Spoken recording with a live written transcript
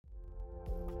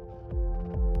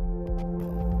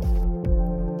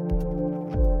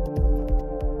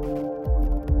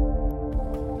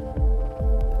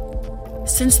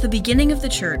Since the beginning of the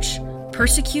church,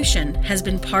 persecution has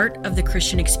been part of the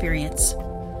Christian experience.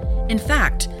 In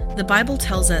fact, the Bible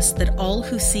tells us that all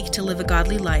who seek to live a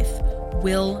godly life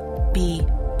will be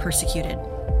persecuted.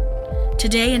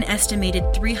 Today, an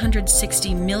estimated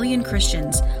 360 million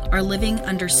Christians are living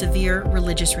under severe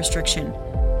religious restriction.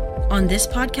 On this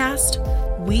podcast,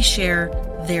 we share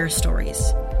their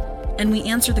stories. And we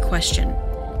answer the question,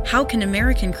 how can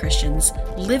American Christians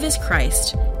live as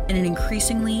Christ in an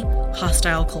increasingly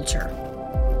hostile culture?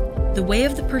 The way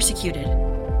of the persecuted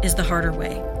is the harder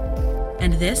way.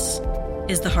 And this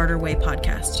is the Harder Way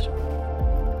podcast.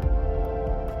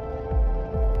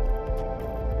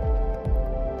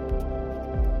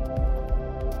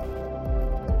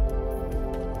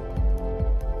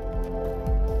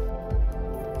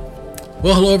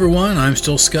 Well, hello everyone. I'm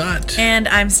still Scott. And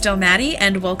I'm still Maddie,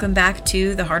 and welcome back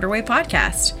to the Harder Way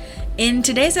podcast. In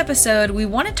today's episode, we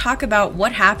want to talk about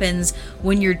what happens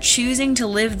when you're choosing to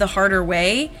live the harder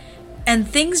way and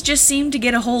things just seem to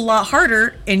get a whole lot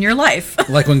harder in your life.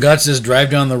 Like when God says drive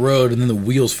down the road and then the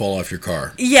wheels fall off your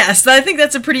car. Yes, I think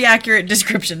that's a pretty accurate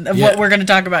description of what we're going to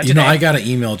talk about today. You know, I got an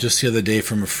email just the other day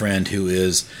from a friend who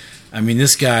is,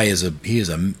 this guy is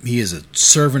a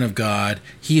servant of God.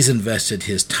 He's invested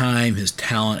his time, his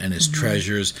talent, and his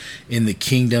treasures in the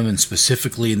kingdom, and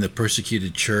specifically in the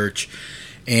persecuted church.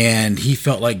 And he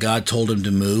felt like God told him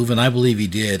to move, and I believe he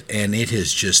did. And it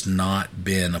has just not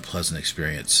been a pleasant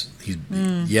experience. He's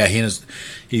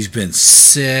been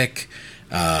sick.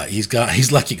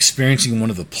 He's like experiencing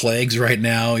one of the plagues right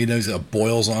now. You know, he's got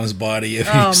boils on his body.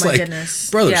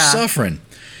 Goodness, brother, suffering.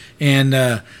 And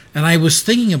I was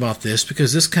thinking about this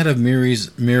because this kind of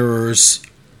mirrors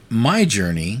my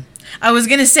journey. I was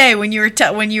gonna say when you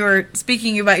were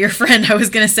speaking about your friend, I was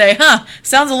gonna say,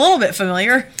 sounds a little bit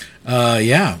familiar.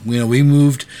 We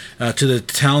moved to the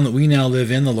town that we now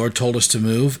live in. The Lord told us to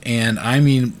move, and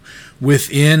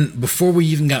before we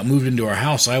even got moved into our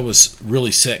house, I was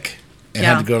really sick and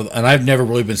had to go and I've never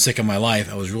really been sick in my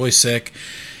life. I was really sick,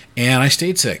 and I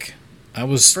stayed sick. I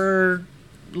was for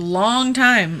long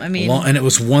time. And it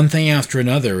was one thing after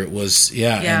another. It was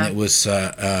and it was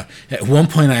at one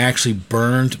point I actually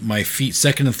burned my feet,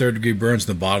 2nd and 3rd degree burns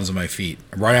in the bottoms of my feet,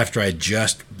 right after I had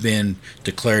just been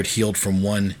declared healed from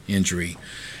one injury.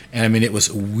 And it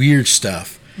was weird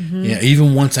stuff.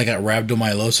 Even once I got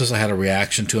rhabdomyolysis, I had a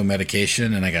reaction to a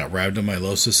medication, and I got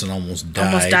rhabdomyolysis and almost died.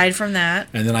 Almost died from that.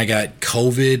 And then I got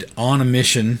COVID on a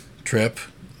mission trip.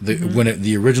 When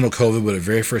the original COVID, when it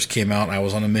very first came out, I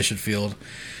was on a mission field,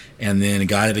 and then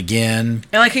got it again.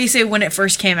 I like how you say when it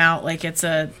first came out, like it's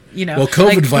a, Well,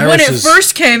 COVID viruses. When it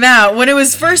first came out, when it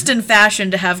was first in fashion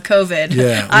to have COVID,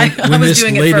 I was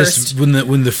doing it first. When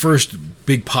the first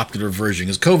big popular version,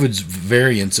 because COVID's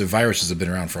variants of viruses have been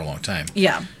around for a long time.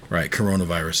 Yeah. Right,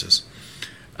 coronaviruses.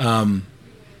 But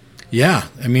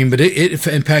it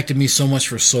impacted me so much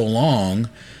for so long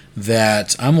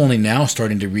that I'm only now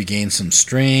starting to regain some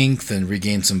strength and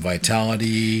regain some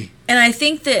vitality. And I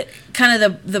think that kind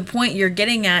of the point you're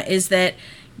getting at is that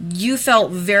you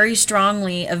felt very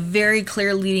strongly, a very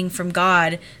clear leading from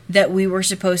God that we were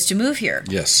supposed to move here.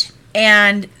 Yes.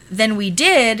 And then we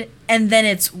did, and then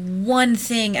it's one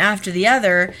thing after the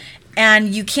other,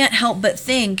 and you can't help but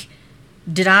think,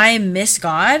 did I miss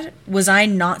God? Was I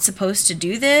not supposed to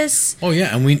do this? Oh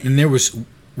yeah,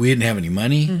 we didn't have any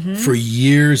money for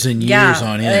years and years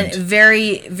on end.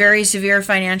 Very, very severe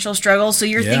financial struggle. So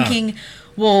you're thinking,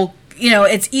 well,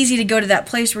 it's easy to go to that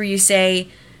place where you say,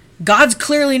 God's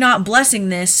clearly not blessing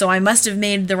this, so I must have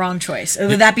made the wrong choice.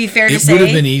 Would that be fair to say? It would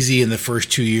have been easy in the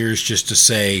first 2 years just to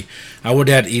say, I would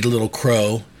have had to eat a little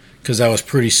crow, because I was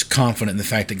pretty confident in the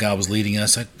fact that God was leading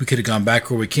us. We could have gone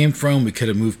back where we came from. We could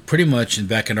have moved pretty much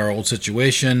back into our old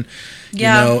situation.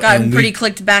 Yeah, gotten pretty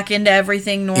clicked back into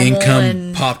everything normal.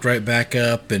 Income popped right back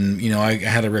up, and I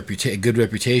had a good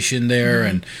reputation there,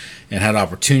 and had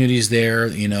opportunities there.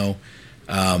 And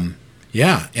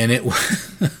it.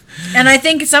 And I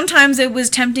think sometimes it was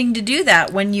tempting to do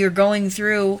that when you're going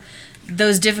through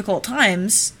those difficult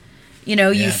times.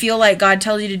 You feel like God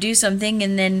tells you to do something,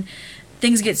 and then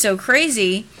things get so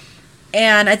crazy.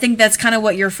 And I think that's kind of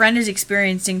what your friend is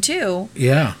experiencing too.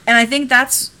 Yeah. And I think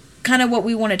that's kind of what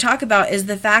we want to talk about, is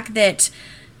the fact that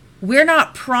we're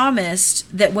not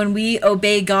promised that when we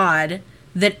obey God,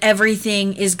 that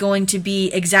everything is going to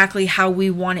be exactly how we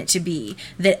want it to be,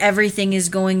 that everything is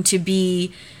going to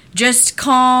be just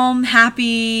calm,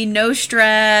 happy, no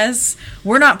stress.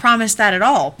 We're not promised that at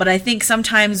all. But I think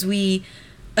sometimes we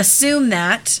assume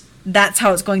that that's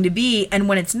how it's going to be. And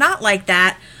when it's not like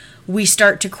that, we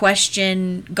start to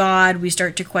question God. We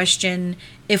start to question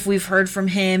if we've heard from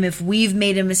him, if we've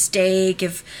made a mistake,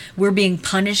 if we're being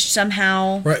punished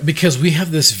somehow. Right, because we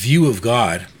have this view of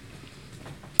God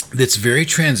that's very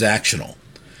transactional.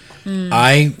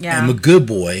 I am a good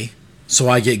boy, so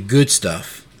I get good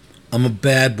stuff. I'm a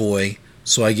bad boy,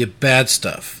 so I get bad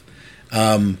stuff. These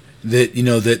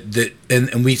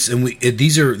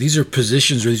are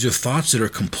positions, or these are thoughts that are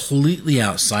completely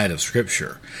outside of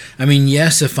Scripture. I mean,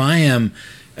 yes, if I am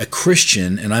a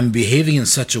Christian and I'm behaving in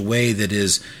such a way that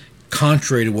is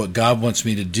contrary to what God wants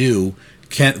me to do,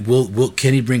 can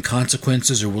he bring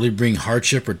consequences, or will he bring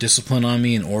hardship or discipline on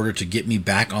me in order to get me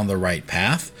back on the right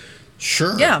path?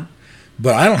 Sure. Yeah.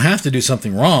 But I don't have to do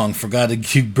something wrong for God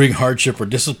to bring hardship or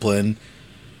discipline,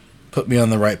 put me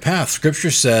on the right path. Scripture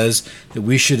says that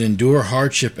we should endure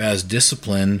hardship as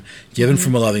discipline given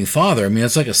from a loving Father. I mean,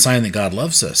 that's like a sign that God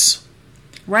loves us.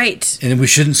 Right. And we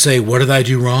shouldn't say, what did I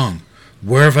do wrong?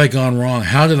 Where have I gone wrong?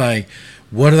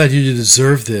 What did I do to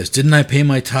deserve this? Didn't I pay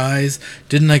my tithes?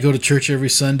 Didn't I go to church every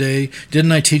Sunday?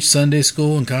 Didn't I teach Sunday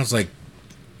school? And God's like,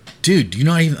 dude, do you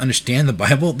not even understand the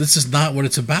Bible? This is not what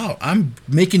it's about. I'm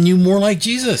making you more like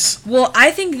Jesus. Well,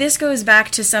 I think this goes back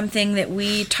to something that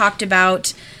we talked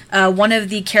about. One of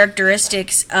the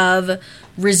characteristics of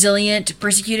resilient,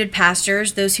 persecuted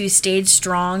pastors, those who stayed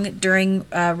strong during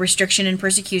restriction and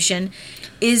persecution,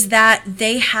 is that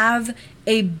they have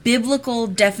a biblical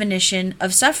definition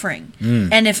of suffering.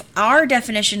 And if our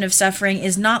definition of suffering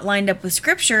is not lined up with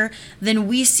Scripture, then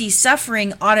we see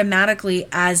suffering automatically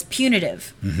as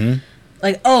punitive.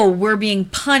 Like, oh, we're being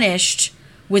punished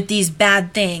with these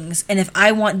bad things, and if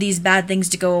I want these bad things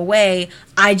to go away,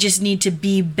 I just need to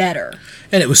be better.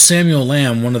 And it was Samuel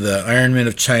Lamb, one of the Iron Men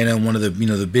of China, one of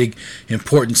the big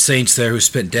important saints there, who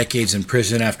spent decades in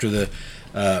prison after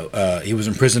he was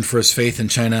imprisoned for his faith in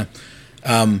China.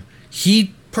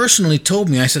 He personally told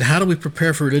me, I said, how do we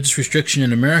prepare for religious restriction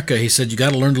in America? He said, you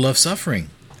got to learn to love suffering.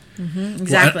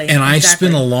 Exactly. I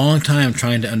spent a long time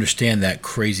trying to understand that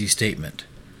crazy statement.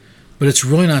 But it's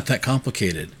really not that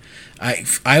complicated.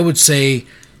 I would say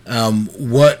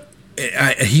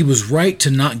he was right to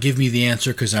not give me the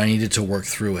answer because I needed to work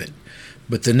through it.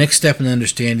 But the next step in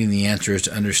understanding the answer is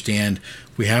to understand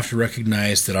we have to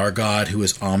recognize that our God, who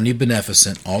is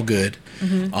omnibeneficent, all good,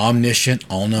 omniscient,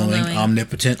 all-knowing,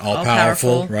 omnipotent,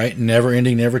 all-powerful, right?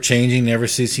 Never-ending, never-changing,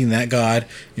 never-ceasing, that God,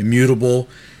 immutable,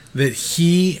 that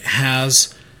he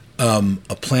has a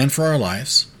plan for our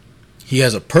lives. He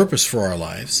has a purpose for our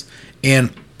lives.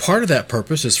 And part of that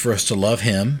purpose is for us to love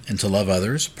him and to love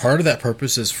others. Part of that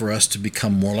purpose is for us to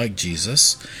become more like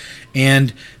Jesus.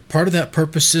 And part of that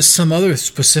purpose is some other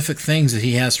specific things that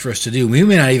he has for us to do. We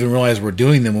may not even realize we're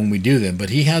doing them when we do them, but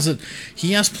he has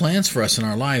plans for us in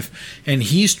our life, and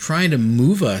he's trying to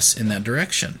move us in that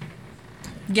direction.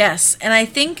 Yes, and I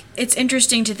think it's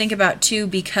interesting to think about, too,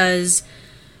 because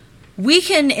we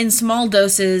can, in small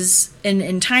doses,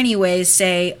 in tiny ways,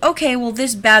 say, okay, well,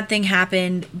 this bad thing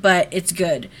happened, but it's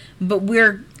good. But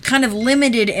we're kind of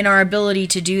limited in our ability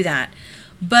to do that.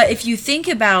 But if you think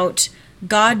about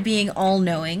God being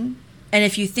all-knowing, and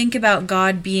if you think about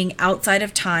God being outside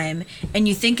of time, and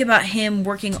you think about him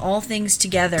working all things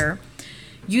together,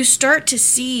 you start to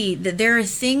see that there are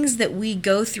things that we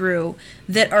go through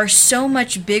that are so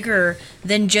much bigger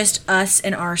than just us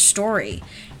and our story.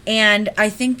 And I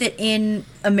think that in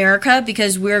America,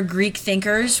 because we're Greek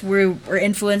thinkers, we're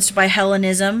influenced by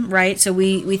Hellenism, right? So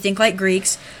we think like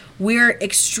Greeks. We're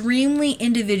extremely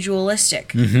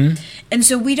individualistic. And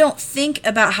so we don't think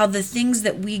about how the things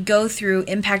that we go through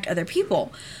impact other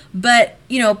people. But,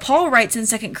 Paul writes in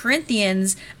 2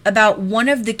 Corinthians about one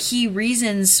of the key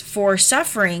reasons for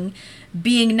suffering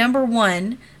being, number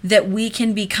one, that we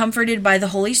can be comforted by the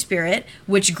Holy Spirit,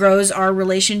 which grows our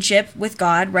relationship with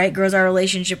God, right? Grows our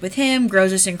relationship with him,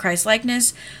 grows us in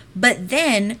Christ-likeness. But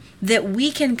then that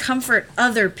we can comfort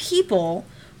other people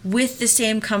with the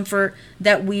same comfort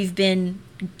that we've been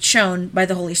shown by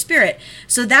the Holy Spirit.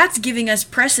 So that's giving us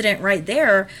precedent right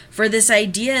there for this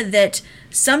idea that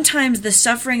sometimes the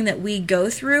suffering that we go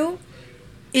through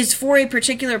is for a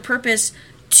particular purpose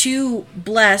to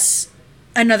bless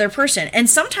another person. And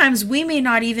sometimes we may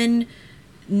not even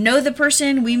know the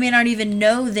person, we may not even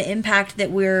know the impact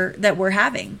that we're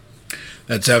having.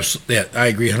 That's absolutely, yeah, I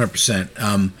agree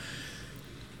 100%.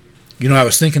 I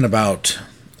was thinking about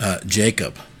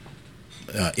Jacob,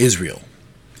 Israel,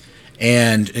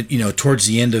 and towards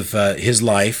the end of his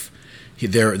life,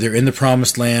 they're in the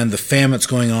Promised Land. The famine's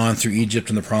going on through Egypt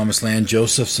and the Promised Land.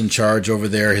 Joseph's in charge over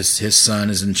there. His son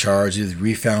is in charge. He's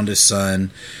refound his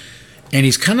son, and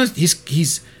he's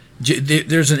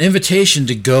there's an invitation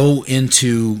to go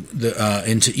into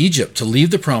Egypt, to leave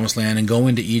the Promised Land and go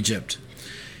into Egypt,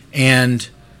 and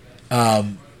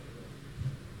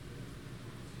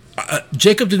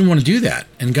Jacob didn't want to do that,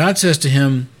 and God says to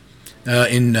him,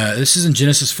 this is in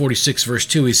Genesis 46 verse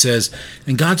 2. He says,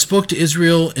 "And God spoke to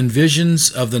Israel in visions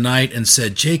of the night and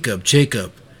said, 'Jacob,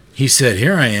 Jacob.' He said,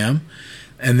 'Here I am.'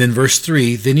 And then verse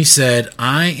 3, then he said,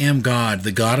 'I am God,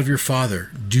 the God of your father.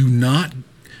 Do not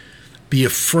be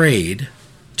afraid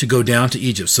to go down to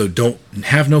Egypt.'" So don't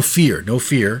have no fear,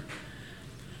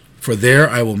 "For there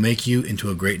I will make you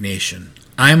into a great nation.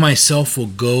 I myself will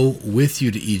go with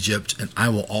you to Egypt, and I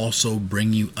will also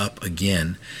bring you up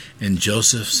again, and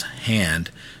Joseph's hand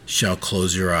shall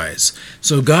close your eyes."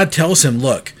 So God tells him,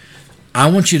 look, I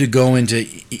want you to go into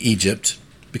Egypt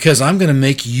because I'm going to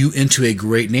make you into a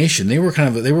great nation. They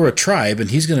were a tribe, and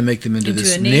he's going to make them into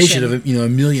this nation of a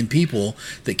million people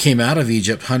that came out of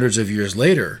Egypt hundreds of years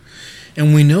later.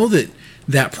 And we know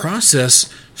that process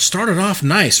started off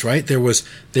nice, right? They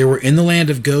were in the land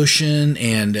of Goshen,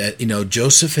 and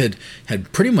Joseph had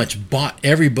pretty much bought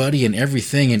everybody and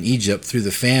everything in Egypt through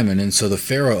the famine, and so the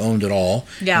Pharaoh owned it all.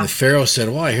 Yeah. And the Pharaoh said,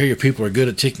 "Well, I hear your people are good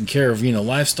at taking care of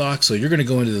livestock, so you're going to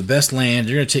go into the best land.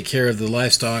 You're going to take care of the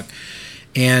livestock."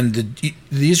 And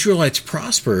the Israelites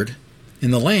prospered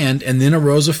in the land, and then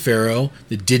arose a Pharaoh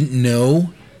that didn't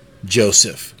know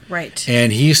Joseph. Right.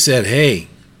 And he said, "Hey,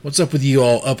 what's up with you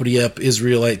all uppity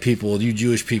Israelite people, you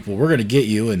Jewish people? We're going to get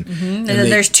you." And then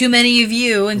there's too many of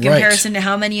you in comparison to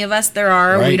how many of us there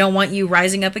are. Right. We don't want you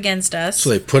rising up against us.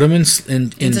 So they put them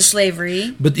into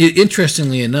slavery. But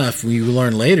interestingly enough, we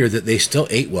learn later that they still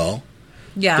ate well.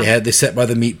 Yeah. They sat by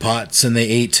the meat pots, and they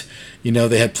ate.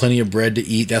 They had plenty of bread to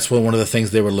eat. That's one of the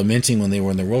things they were lamenting when they were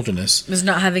in the wilderness. Was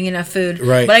not having enough food.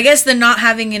 Right. But I guess the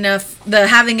having enough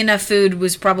food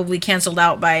was probably canceled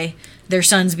out by their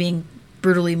sons being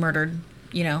brutally murdered.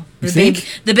 The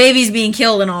babies being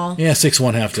killed and all. Yeah, 6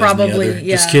 1, half dozen probably, the other.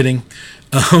 Yeah. Just kidding.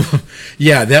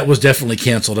 Yeah, that was definitely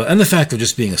canceled. And the fact of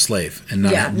just being a slave and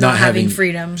not having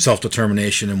freedom,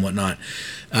 self-determination and whatnot,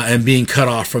 and being cut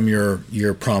off from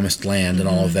your promised land and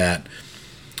all of that.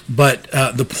 But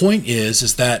the point is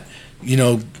that,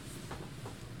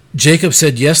 Jacob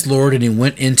said, "Yes, Lord," and he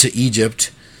went into Egypt,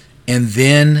 and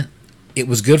then it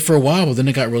was good for a while, but then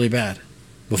it got really bad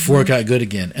before it got good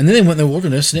again. And then they went in the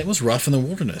wilderness, and it was rough in the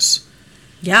wilderness.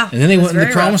 Yeah. And then they went in the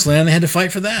promised land, and they had to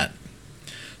fight for that.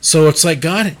 So it's like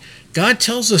God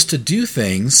tells us to do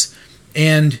things,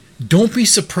 and don't be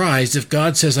surprised if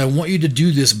God says, "I want you to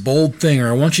do this bold thing," or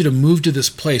 "I want you to move to this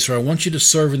place," or "I want you to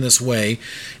serve in this way."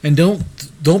 And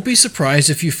don't be surprised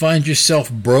if you find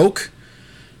yourself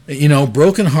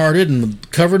brokenhearted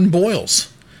and covered in boils.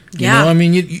 Yeah.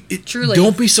 Truly.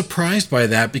 Don't be surprised by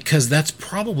that, because that's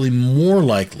probably more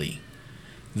likely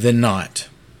than not.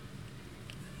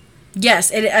 Yes,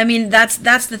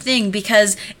 that's the thing,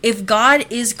 because if God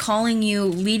is calling you,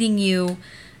 leading you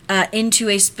into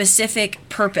a specific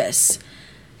purpose,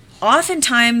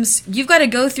 oftentimes you've got to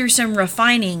go through some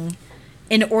refining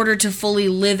in order to fully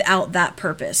live out that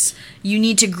purpose. You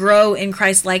need to grow in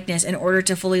Christ's likeness in order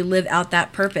to fully live out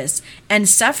that purpose. And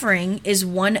suffering is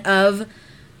one of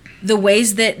the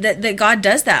ways that God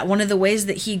does that. One of the ways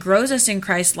that he grows us in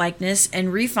Christ's likeness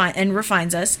and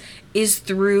refines us is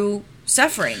through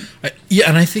suffering.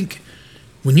 And I think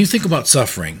when you think about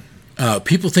suffering,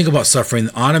 people think about suffering,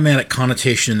 the automatic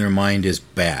connotation in their mind is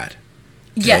bad.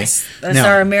 Okay? Yes, that's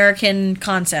our American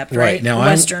concept, right? Now,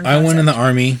 Western I went in the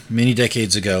Army many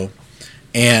decades ago,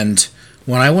 and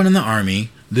when I went in the Army,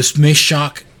 this may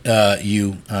shock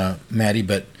you, Maddie,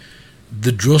 but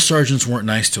the drill sergeants weren't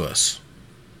nice to us.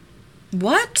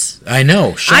 What? I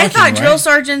know. Shocking, I thought drill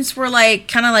sergeants were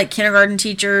kind of like kindergarten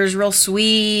teachers, real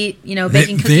sweet,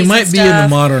 baking cookies. They might and be stuff. in the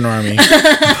modern army,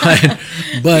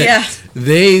 but yeah.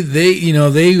 they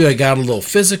got a little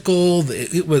physical.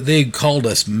 They called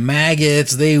us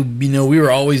maggots. We were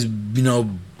always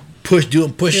doing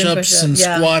push-ups and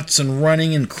squats and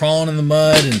running and crawling in the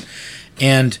mud,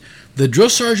 and the drill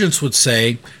sergeants would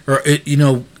say,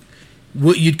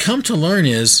 what you'd come to learn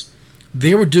is,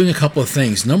 they were doing a couple of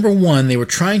things. Number one, they were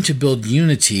trying to build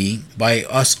unity by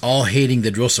us all hating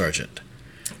the drill sergeant.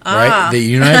 Right? They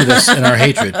united us in our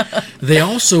hatred. They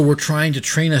also were trying to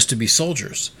train us to be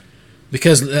soldiers.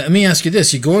 Because let me ask you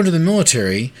this. You go into the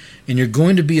military, and you're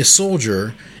going to be a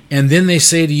soldier, and then they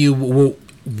say to you, "Well,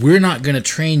 we're not going to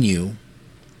train you.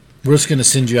 We're just going to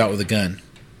send you out with a gun."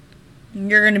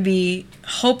 You're going to be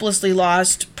hopelessly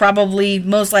lost, probably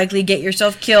most likely get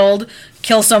yourself killed,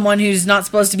 kill someone who's not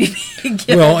supposed to be being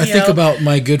killed. Well, I think about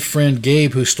my good friend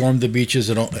Gabe, who stormed the beaches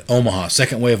at Omaha,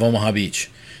 second wave of Omaha Beach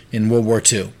in World War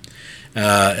II.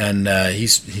 and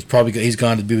he's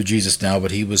gone to be with Jesus now.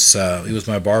 But he was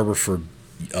my barber for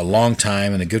a long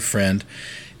time and a good friend.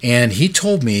 And he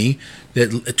told me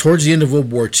that towards the end of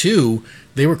World War II,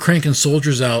 they were cranking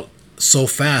soldiers out so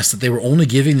fast that they were only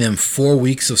giving them 4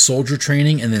 weeks of soldier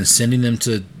training and then sending them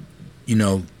to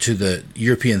the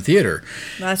European theater.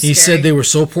 He said they were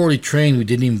so poorly trained we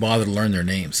didn't even bother to learn their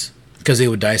names because they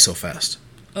would die so fast.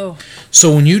 Oh.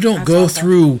 So when you don't go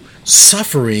through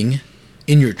suffering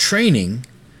in your training,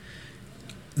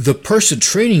 the person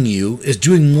training you is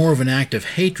doing more of an act of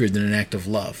hatred than an act of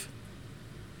love.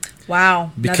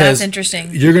 Wow. Because now that's interesting.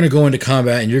 You're going to go into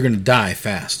combat and you're going to die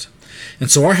fast. And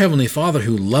so our Heavenly Father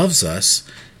who loves us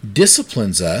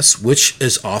disciplines us, which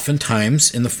is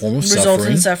oftentimes in the form of results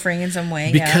in suffering in some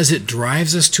way. Because it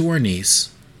drives us to our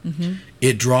knees. Mm-hmm.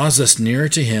 It draws us nearer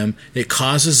to Him. It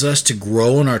causes us to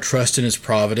grow in our trust in His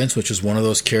providence, which is one of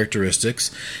those characteristics.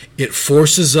 It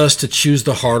forces us to choose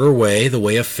the harder way, the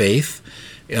way of faith,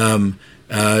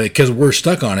 because we're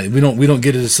stuck on it. We don't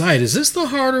get to decide. Is this the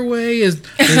harder way?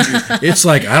 It's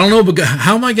like, I don't know, but God,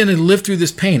 how am I going to live through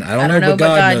this pain? I don't know, but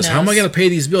God knows. How am I going to pay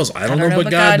these bills? I don't know,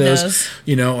 but God knows.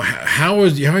 How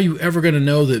are you ever going to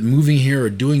know that moving here or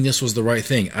doing this was the right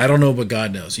thing? I don't know, but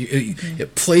God knows.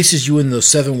 It places you in those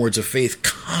 7 words of faith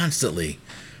constantly,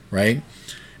 right?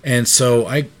 And so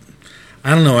I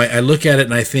don't know. I look at it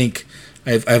and I think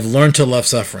I've learned to love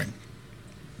suffering.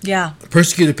 Yeah.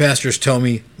 Persecuted pastors tell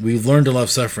me we've learned to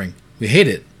love suffering. We hate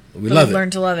it, but we love it. We've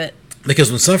learned to love it. Because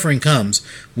when suffering comes,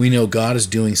 we know God is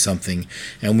doing something,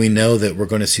 and we know that we're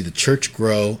going to see the church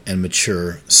grow and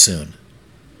mature soon.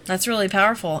 That's really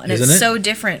powerful. And it's so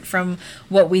different from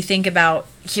what we think about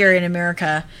here in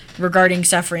America regarding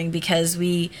suffering, because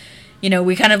we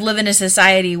kind of live in a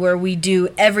society where we do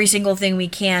every single thing we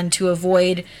can to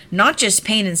avoid not just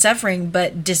pain and suffering,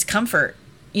 but discomfort,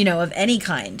 of any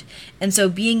kind. And so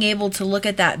being able to look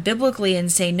at that biblically and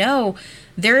say, no,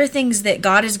 there are things that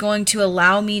God is going to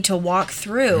allow me to walk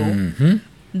through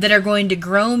that are going to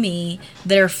grow me,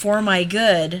 that are for my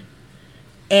good,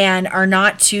 and are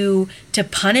not to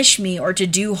punish me or to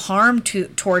do harm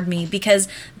toward me, because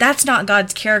that's not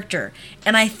God's character.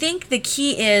 And I think the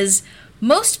key is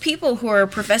most people who are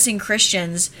professing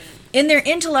Christians, in their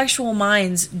intellectual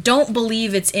minds, don't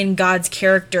believe it's in God's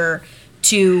character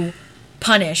to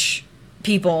punish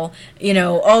people.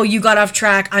 Oh, you got off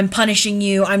track, I'm punishing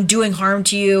you, I'm doing harm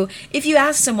to you. If you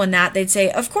ask someone that, they'd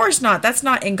say, of course not. That's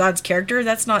not in God's character.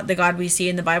 That's not the God we see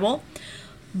in the Bible.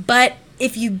 But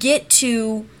if you get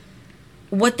to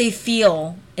what they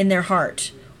feel in their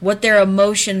heart, what their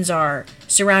emotions are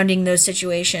surrounding those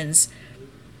situations,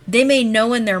 they may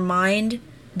know in their mind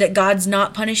that God's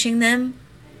not punishing them,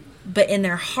 but in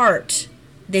their heart,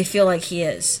 they feel like He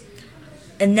is.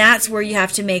 And that's where you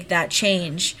have to make that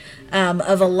change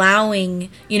of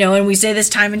allowing, and we say this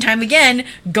time and time again,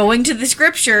 going to the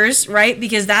scriptures, right?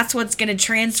 Because that's what's going to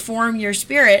transform your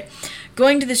spirit.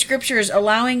 Going to the scriptures,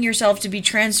 allowing yourself to be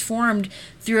transformed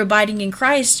through abiding in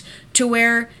Christ, to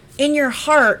where in your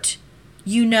heart,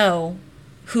 you know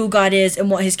who God is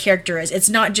and what His character is. It's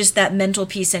not just that mental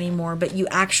piece anymore, but you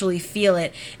actually feel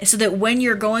it. And so that when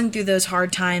you're going through those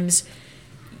hard times,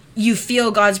 you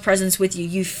feel God's presence with you.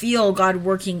 You feel God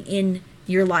working in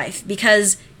your life.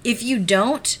 Because if you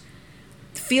don't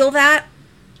feel that,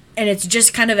 and it's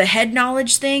just kind of a head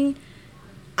knowledge thing,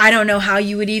 I don't know how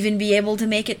you would even be able to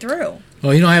make it through.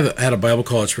 Well, I had a Bible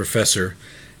college professor,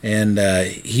 and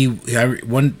he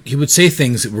would say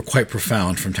things that were quite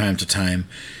profound from time to time.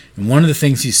 And one of the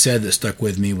things he said that stuck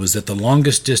with me was that the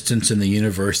longest distance in the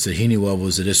universe that he knew of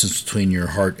was the distance between your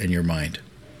heart and your mind.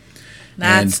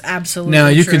 That's absolutely true. Now,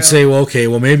 you true. could say, well, okay,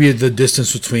 maybe the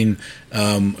distance between,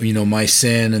 my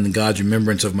sin and God's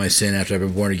remembrance of my sin after I've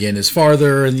been born again is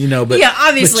farther, and but yeah,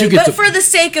 obviously, but for the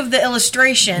sake of the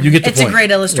illustration, it's a great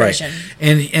illustration.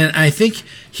 Right. And I think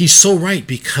he's so right,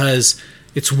 because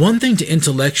it's one thing to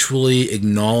intellectually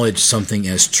acknowledge something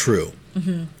as true,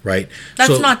 right?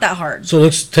 That's not that hard. So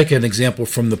let's take an example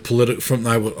from the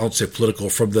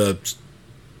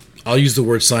I'll use the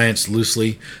word science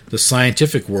loosely, the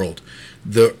scientific world.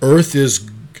 The Earth is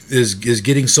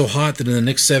getting so hot that in the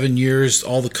next 7 years,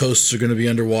 all the coasts are going to be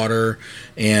underwater,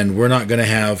 and we're not going to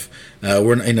have,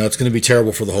 it's going to be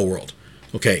terrible for the whole world.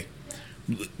 Okay,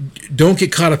 don't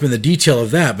get caught up in the detail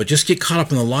of that, but just get caught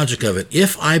up in the logic of it.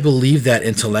 If I believe that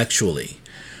intellectually,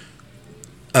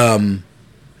 I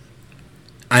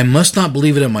must not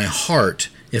believe it in my heart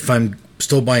if I'm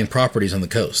still buying properties on the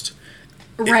coast.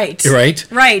 Right. Right?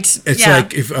 Right. It's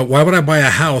like, why would I buy a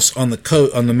house on the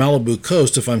Malibu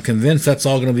coast if I'm convinced that's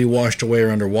all going to be washed away or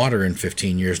underwater in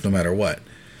 15 years, no matter what?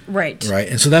 Right. Right.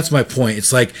 And so that's my point.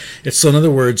 So in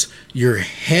other words, your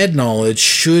head knowledge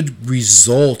should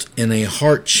result in a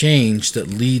heart change that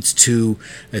leads to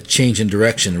a change in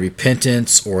direction,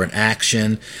 repentance or an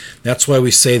action. That's why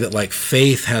we say that like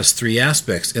faith has three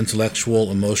aspects: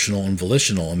 intellectual, emotional, and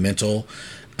volitional. A mental,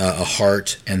 a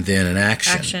heart, and then an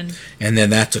action. And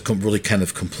then that's a really kind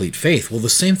of complete faith. Well, the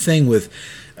same thing with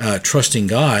trusting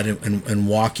God and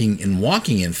walking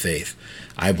in faith.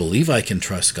 I believe I can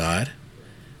trust God.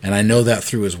 And I know that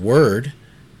through his word,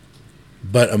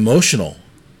 but emotional,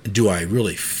 do I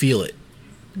really feel it?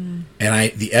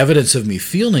 And the evidence of me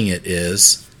feeling it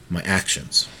is my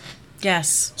actions.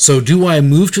 Yes. So do I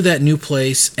move to that new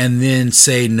place and then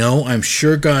say, no, I'm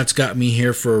sure God's got me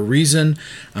here for a reason.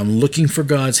 I'm looking for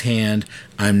God's hand.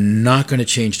 I'm not going to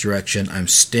change direction. I'm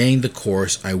staying the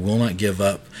course. I will not give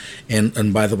up.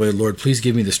 And by the way, Lord, please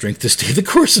give me the strength to stay the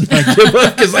course and not give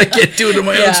up, because I can't do it in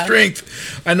my own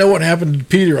strength. I know what happened to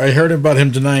Peter. I heard about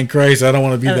him denying Christ. I don't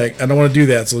want to be that. I don't want to do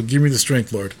that. So give me the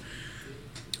strength, Lord.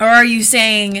 Or are you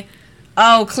saying,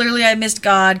 oh, clearly I missed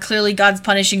God. Clearly God's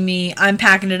punishing me. I'm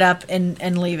packing it up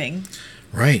and leaving.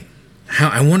 Right.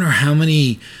 I wonder how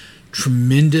many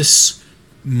tremendous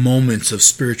moments of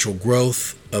spiritual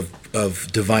growth,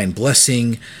 of divine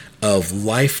blessing, of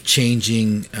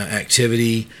life-changing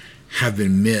activity have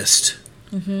been missed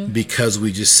because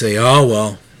we just say, oh,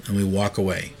 well, and we walk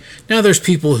away. Now there's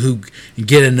people who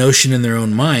get a notion in their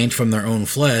own mind from their own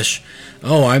flesh.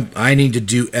 Oh, I need to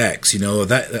do X.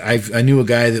 I knew a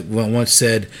guy that once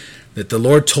said that the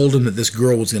Lord told him that this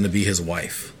girl was going to be his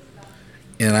wife.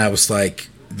 And I was like,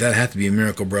 that had to be a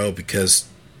miracle, bro, because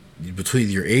between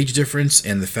your age difference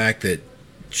and the fact that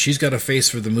she's got a face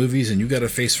for the movies and you got a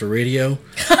face for radio,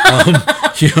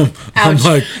 I'm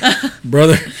like,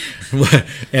 brother,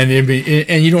 and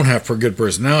you don't have a good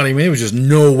personality. I mean, there was just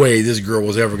no way this girl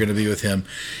was ever going to be with him.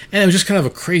 And it was just kind of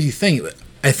a crazy thing.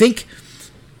 I think...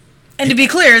 And to be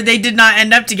clear, they did not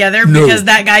end up together because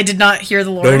that guy did not hear the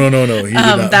Lord. No. He did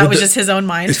not. That was just his own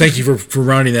mind. Thank you for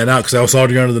rounding that out, because I was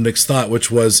already on to the next thought,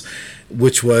 which was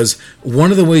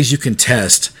one of the ways you can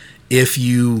test if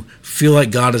you feel like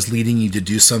God is leading you to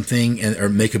do something or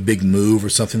make a big move or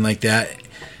something like that.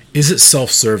 Is it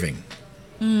self-serving?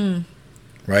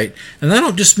 Right? And I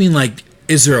don't just mean like,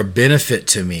 is there a benefit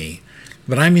to me?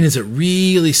 But I mean, is it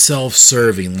really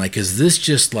self-serving? Like, is this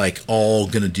just like all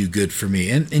going to do good for me?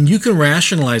 And you can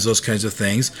rationalize those kinds of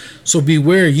things. So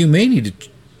beware, you may need to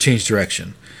change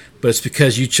direction. But it's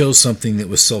because you chose something that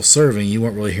was self-serving. You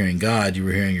weren't really hearing God. You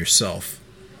were hearing yourself.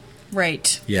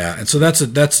 Right. Yeah, and so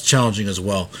that's challenging as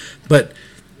well. But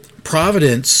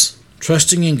providence,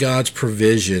 trusting in God's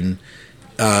provision,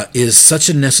 is such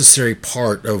a necessary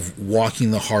part of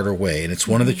walking the harder way. And it's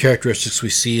one of the characteristics we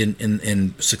see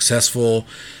in successful,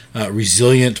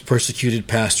 resilient, persecuted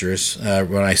pastors.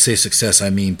 When I say success, I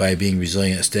mean by being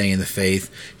resilient, staying in the faith,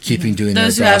 keeping doing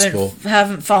those their gospel. Those who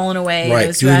haven't fallen away. Right,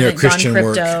 those doing who their haven't Christian gone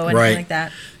work. crypto, anything like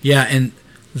that. Yeah, and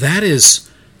that is,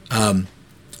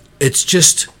 it's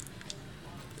just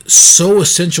so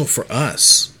essential for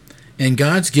us. And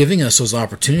God's giving us those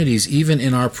opportunities, even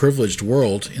in our privileged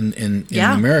world in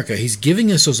America. He's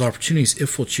giving us those opportunities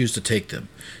if we'll choose to take them,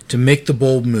 to make the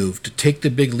bold move, to take the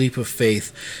big leap of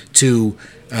faith, to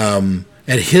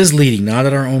at His leading, not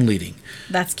at our own leading.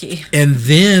 That's key. And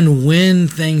then when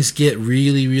things get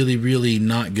really, really, really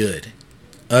not good,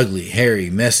 ugly,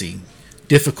 hairy, messy,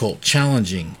 difficult,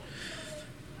 challenging,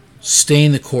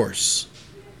 staying the course,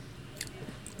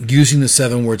 using the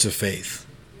 7 words of faith,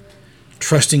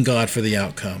 trusting God for the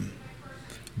outcome,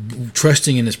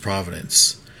 trusting in His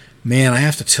providence. Man, I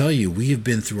have to tell you, we have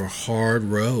been through a hard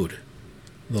road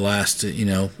the last,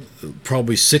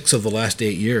 probably 6 of the last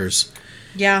 8 years.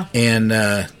 Yeah. And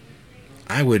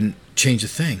I wouldn't change a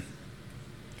thing.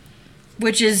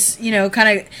 Which is,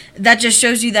 kind of, that just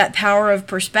shows you that power of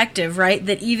perspective, right?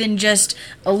 That even just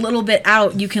a little bit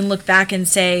out, you can look back and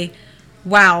say,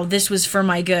 wow, this was for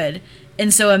my good.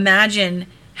 And so imagine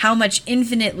how much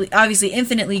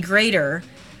infinitely greater,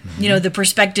 the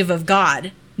perspective of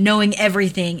God, knowing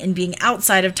everything and being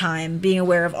outside of time, being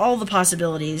aware of all the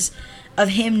possibilities, of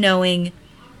Him knowing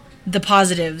the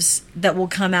positives that will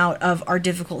come out of our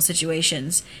difficult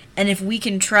situations. And if we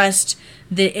can trust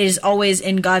that it is always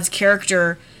in God's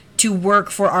character to work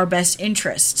for our best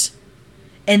interests,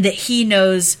 and that He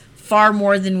knows far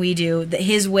more than we do, that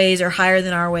His ways are higher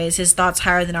than our ways, His thoughts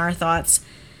higher than our thoughts,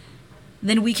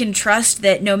 then we can trust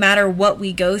that no matter what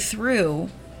we go through,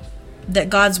 that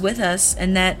God's with us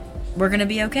and that we're going to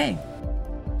be okay.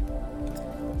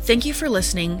 Thank you for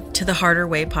listening to the Harder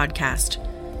Way podcast.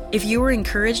 If you were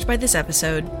encouraged by this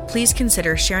episode, please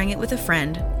consider sharing it with a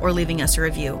friend or leaving us a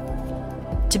review.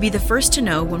 To be the first to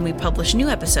know when we publish new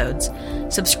episodes,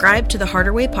 subscribe to the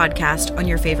Harder Way podcast on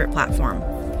your favorite platform.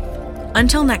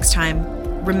 Until next time,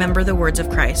 remember the words of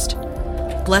Christ.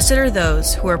 Blessed are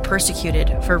those who are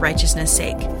persecuted for righteousness'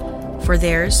 sake, for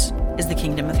theirs is the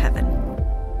kingdom of heaven.